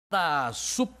Da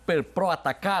Super Pro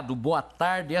Atacado, boa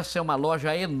tarde. Essa é uma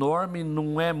loja enorme,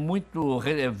 não é muito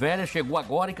velha, chegou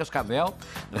agora em Cascavel,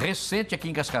 recente aqui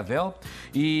em Cascavel.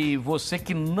 E você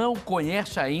que não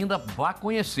conhece ainda, vá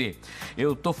conhecer.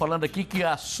 Eu tô falando aqui que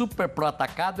a Super Pro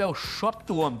Atacado é o shopping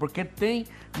do homem, porque tem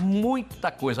muita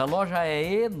coisa. A loja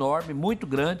é enorme, muito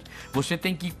grande, você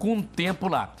tem que ir com o tempo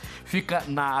lá. Fica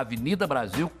na Avenida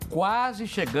Brasil, quase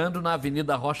chegando na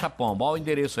Avenida Rocha Pomba. Olha o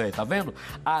endereço aí, tá vendo?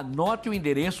 Anote o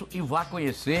endereço e vá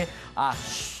conhecer a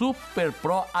Super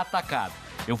Pro Atacado.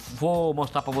 Eu vou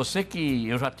mostrar para você que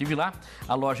eu já estive lá,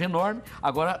 a loja é enorme.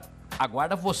 Agora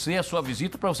aguarda você a sua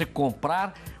visita para você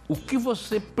comprar o que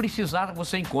você precisar,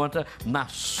 você encontra na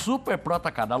Super Pro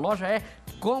Atacado. A loja é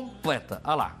completa.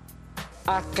 Olha lá.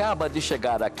 Acaba de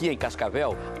chegar aqui em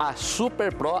Cascavel a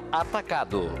Super Pro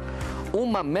Atacado.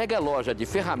 Uma mega loja de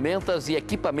ferramentas e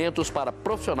equipamentos para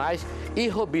profissionais e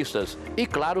hobbyistas. E,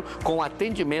 claro, com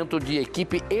atendimento de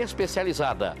equipe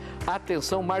especializada.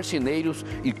 Atenção marceneiros,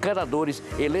 encanadores,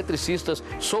 eletricistas,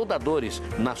 soldadores.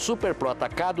 Na Super Pro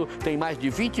Atacado tem mais de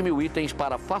 20 mil itens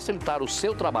para facilitar o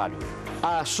seu trabalho.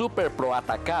 A Super Pro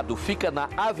Atacado fica na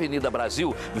Avenida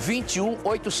Brasil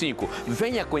 2185.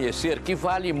 Venha conhecer que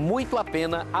vale muito a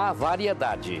pena a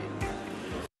variedade.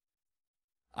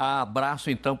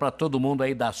 Abraço então para todo mundo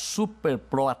aí da Super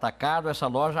Pro Atacado. Essa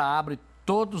loja abre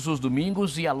todos os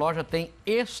domingos e a loja tem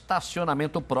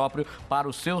estacionamento próprio para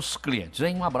os seus clientes.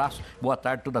 Hein? Um abraço, boa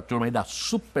tarde a toda a turma aí da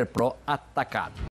Super Pro Atacado.